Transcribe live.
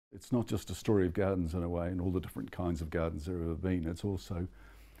it's not just a story of gardens in a way and all the different kinds of gardens there have ever been, it's also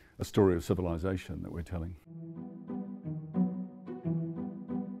a story of civilization that we're telling.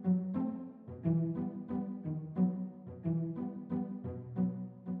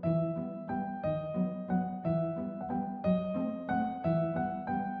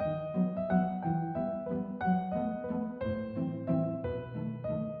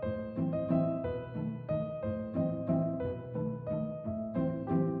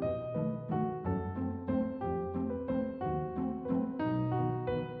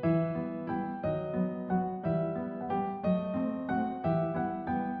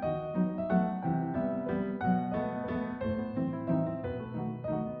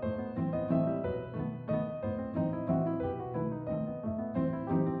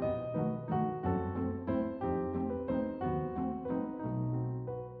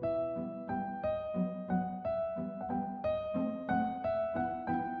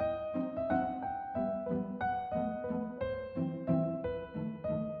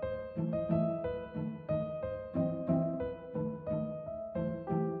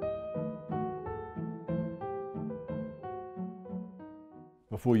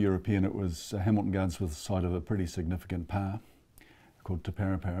 Before European, it was Hamilton Gardens was the site of a pretty significant pa called Te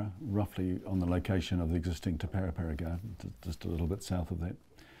Parapara, roughly on the location of the existing Te Parapara Garden, just a little bit south of that.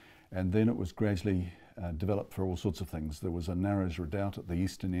 And then it was gradually developed for all sorts of things. There was a Narrows Redoubt at the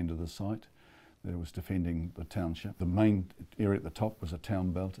eastern end of the site that was defending the township. The main area at the top was a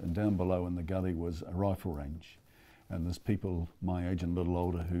town belt, and down below in the gully was a rifle range. And there's people my age and a little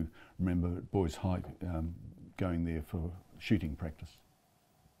older who remember at Boys High going there for shooting practice.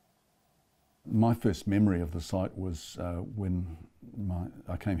 My first memory of the site was when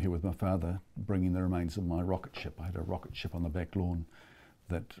I came here with my father, bringing the remains of my rocket ship. I had a rocket ship on the back lawn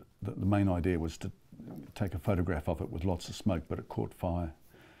that the main idea was to take a photograph of it with lots of smoke, but it caught fire.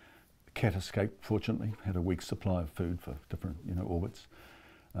 The cat escaped, fortunately, had a week's supply of food for different orbits.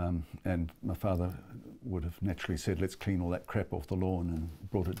 And my father would have naturally said, let's clean all that crap off the lawn, and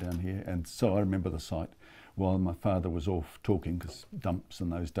brought it down here. And so I remember the site while my father was off talking, because dumps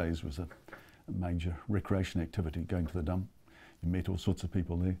in those days was a major recreation activity, going to the dump. You met all sorts of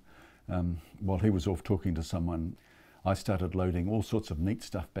people there. While he was off talking to someone, I started loading all sorts of neat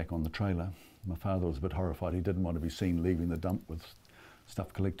stuff back on the trailer. My father was a bit horrified. He didn't want to be seen leaving the dump with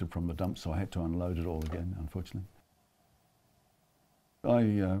stuff collected from the dump, so I had to unload it all again, unfortunately.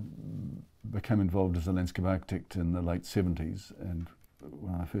 I became involved as a landscape architect in the late 70s, and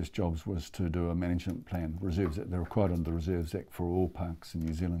one of my first jobs was to do a management plan. Reserves, they're required under the Reserves Act for all parks in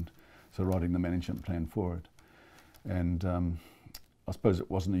New Zealand. So writing the management plan for it. And I suppose it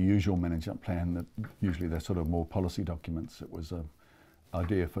wasn't a usual management plan, that usually they're sort of more policy documents. It was an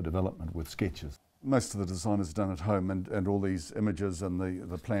idea for development with sketches. Most of the design is done at home, and all these images and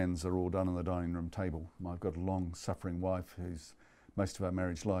the plans are all done on the dining room table. I've got a long suffering wife who's, most of our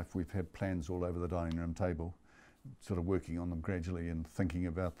marriage life, we've had plans all over the dining room table, sort of working on them gradually and thinking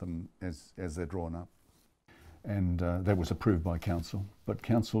about them as they're drawn up. And that was approved by council, but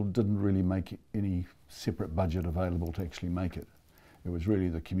council didn't really make any separate budget available to actually make it. It was really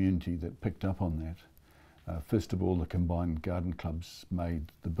the community that picked up on that. First of all, the combined garden clubs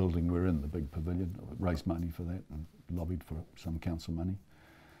made the building we're in, the big pavilion, raised money for that and lobbied for some council money.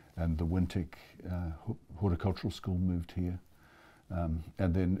 And the Wintec horticultural school moved here.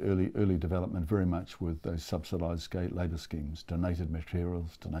 And then early development very much with those subsidised labour schemes, donated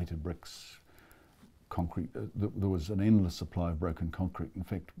materials, donated bricks, concrete. There was an endless supply of broken concrete. In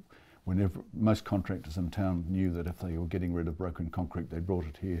fact, most contractors in town knew that if they were getting rid of broken concrete, they brought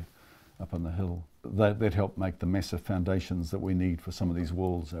it here up on the hill. That helped make the massive foundations that we need for some of these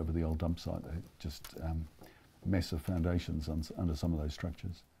walls over the old dump site. They're just massive foundations under some of those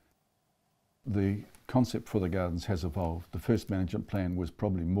structures. The concept for the gardens has evolved. The first management plan was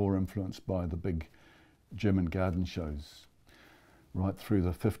probably more influenced by the big German garden shows. Right through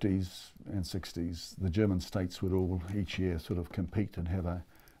the 50s and 60s, the German states would all each year sort of compete and have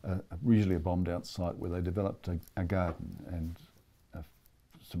usually a bombed out site where they developed a garden, and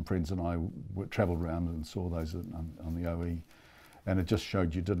some friends and I travelled around and saw those on the OE, and it just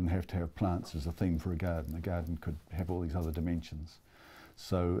showed you didn't have to have plants as a theme for a garden. A garden could have all these other dimensions.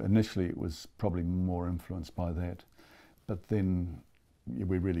 So initially it was probably more influenced by that, but then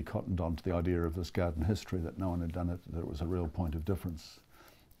we really cottoned on to the idea of this garden history, that no one had done it, that it was a real point of difference,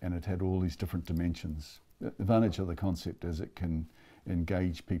 and it had all these different dimensions. The advantage of the concept is it can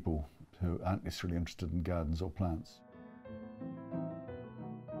engage people who aren't necessarily interested in gardens or plants.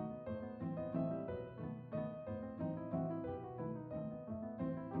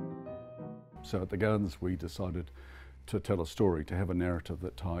 So at the gardens we decided to tell a story, to have a narrative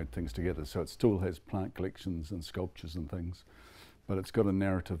that tied things together. So it still has plant collections and sculptures and things, but it's got a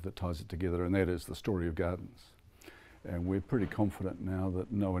narrative that ties it together, and that is the story of gardens. And we're pretty confident now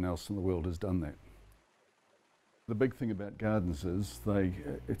that no one else in the world has done that. The big thing about gardens is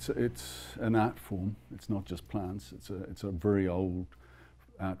it's an art form. It's not just plants. It's a very old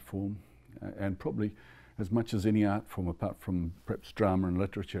art form, and probably as much as any art form, apart from perhaps drama and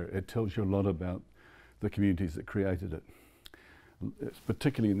literature, it tells you a lot about the communities that created it. It's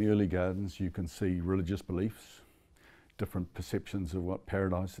particularly in the early gardens, you can see religious beliefs, different perceptions of what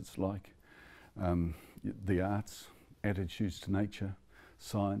paradise it's like, the arts, attitudes to nature,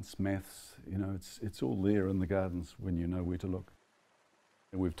 science, maths, you know, it's all there in the gardens when you know where to look.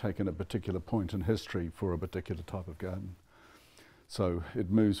 And we've taken a particular point in history for a particular type of garden. So it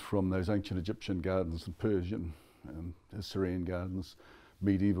moves from those ancient Egyptian gardens and Persian, Assyrian gardens,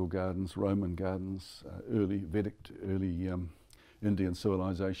 medieval gardens, Roman gardens, early Vedic, early Indian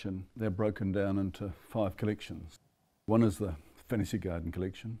civilization. They're broken down into 5 collections. One is the fantasy garden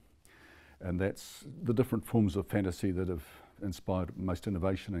collection, and that's the different forms of fantasy that have inspired most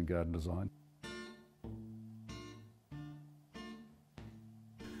innovation in garden design.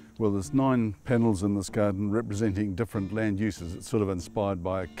 Well, there's 9 panels in this garden representing different land uses. It's sort of inspired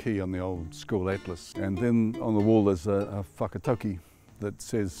by a key on the old school atlas. And then on the wall there's a whakatoki that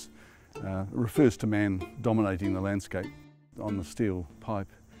says, refers to man dominating the landscape, on the steel pipe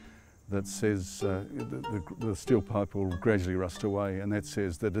that says the steel pipe will gradually rust away, and that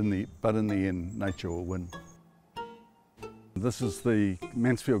says that in the end nature will win. This is the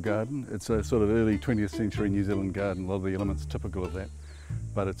Mansfield garden. It's a sort of early 20th century New Zealand garden, a lot of the elements typical of that.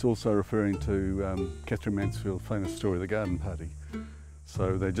 But it's also referring to Catherine Mansfield's famous story, The Garden Party.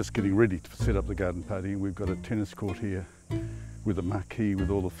 So they're just getting ready to set up the garden party. We've got a tennis court here with a marquee with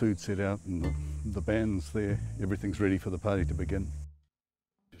all the food set out and the band's there. Everything's ready for the party to begin.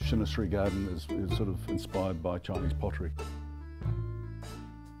 Shinasri garden is sort of inspired by Chinese pottery.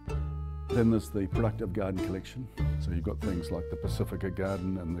 Then there's the productive garden collection. So you've got things like the Pacifica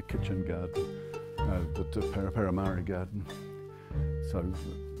garden and the kitchen garden, the Paramari garden. So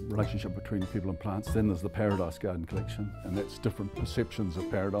relationship between people and plants. Then there's the Paradise Garden collection, and that's different perceptions of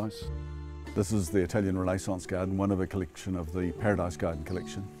paradise. This is the Italian Renaissance garden, one of a collection of the Paradise Garden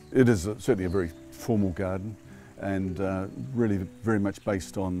collection. It is certainly a very formal garden, and really very much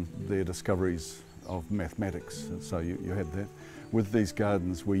based on their discoveries of mathematics. So you had that. With these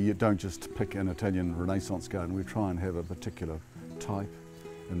gardens, we don't just pick an Italian Renaissance garden, we try and have a particular type.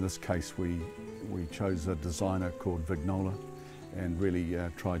 In this case, we chose a designer called Vignola, and really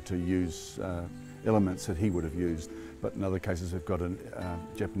tried to use elements that he would have used. But in other cases we've got a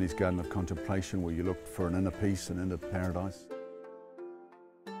Japanese garden of contemplation where you look for an inner peace and inner paradise.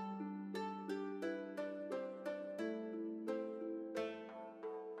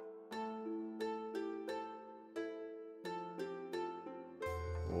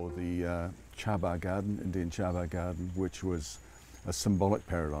 Or the Chabar garden, Indian Chabar garden, which was a symbolic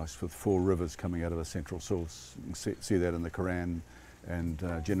paradise with 4 rivers coming out of a central source. You can see that in the Quran and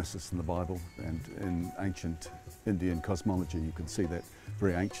Genesis in the Bible, and in ancient Indian cosmology you can see that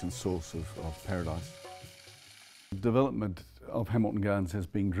very ancient source of paradise. The development of Hamilton Gardens has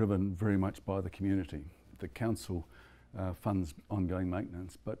been driven very much by the community. The council funds ongoing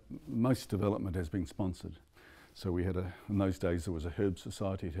maintenance, but most development has been sponsored. So we had in those days there was a herb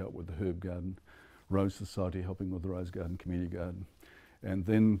society to help with the herb garden, Rose Society helping with the Rose Garden, Community Garden. And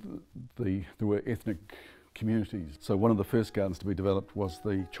then there were ethnic communities. So one of the first gardens to be developed was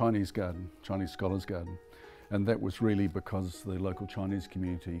the Chinese garden, Chinese Scholars Garden. And that was really because the local Chinese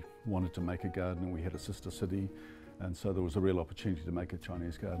community wanted to make a garden, and we had a sister city, and so there was a real opportunity to make a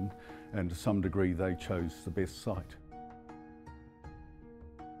Chinese garden. And to some degree they chose the best site.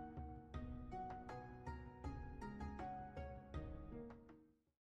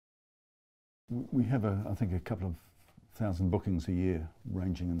 We have, I think, a couple of thousand bookings a year,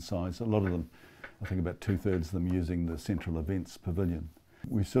 ranging in size. A lot of them, I think about 2/3 of them, using the Central Events Pavilion.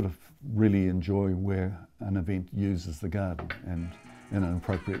 We sort of really enjoy where an event uses the garden and in an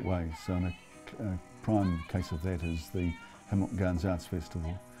appropriate way. So a prime case of that is the Hamilton Gardens Arts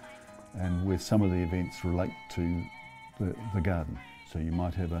Festival, and where some of the events relate to the garden. So you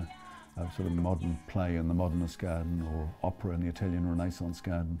might have a sort of modern play in the Modernist garden, or opera in the Italian Renaissance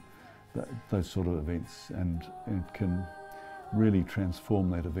garden. Those sort of events, and it can really transform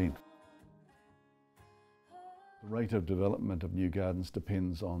that event. The rate of development of new gardens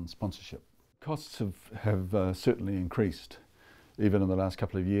depends on sponsorship. Costs have certainly increased. Even in the last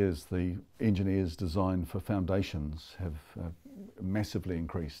couple of years, the engineers' design for foundations have massively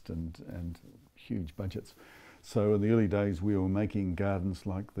increased, and huge budgets. So in the early days we were making gardens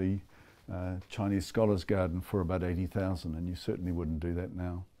like the Chinese Scholars Garden for about 80,000, and you certainly wouldn't do that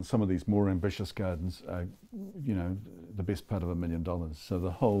now. Some of these more ambitious gardens are, you know, the best part of $1 million. So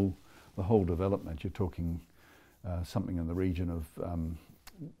the whole development, you're talking something in the region of,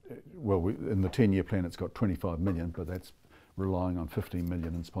 in the 10-year plan it's got 25 million, but that's relying on 15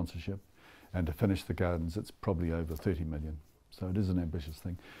 million in sponsorship. And to finish the gardens, it's probably over 30 million. So it is an ambitious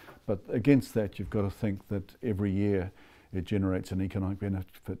thing. But against that, you've got to think that every year it generates an economic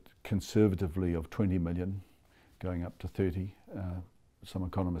benefit conservatively of 20 million, going up to 30. Some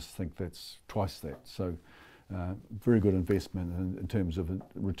economists think that's twice that. So very good investment in terms of a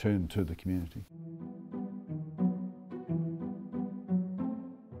return to the community.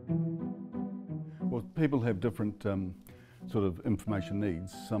 Well, people have different sort of information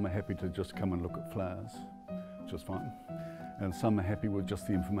needs. Some are happy to just come and look at flowers, which is fine. And some are happy with just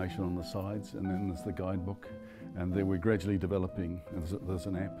the information on the sides, and then there's the guidebook. And then we're gradually developing, there's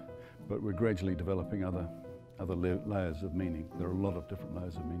an app, but we're gradually developing other layers of meaning. There are a lot of different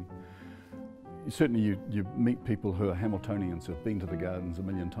layers of meaning. Certainly you meet people who are Hamiltonians, who've been to the gardens a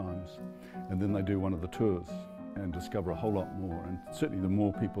million times, and then they do one of the tours and discover a whole lot more. And certainly the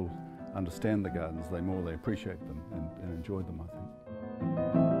more people understand the gardens, the more they appreciate them and enjoy them, I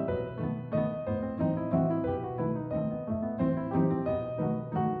think.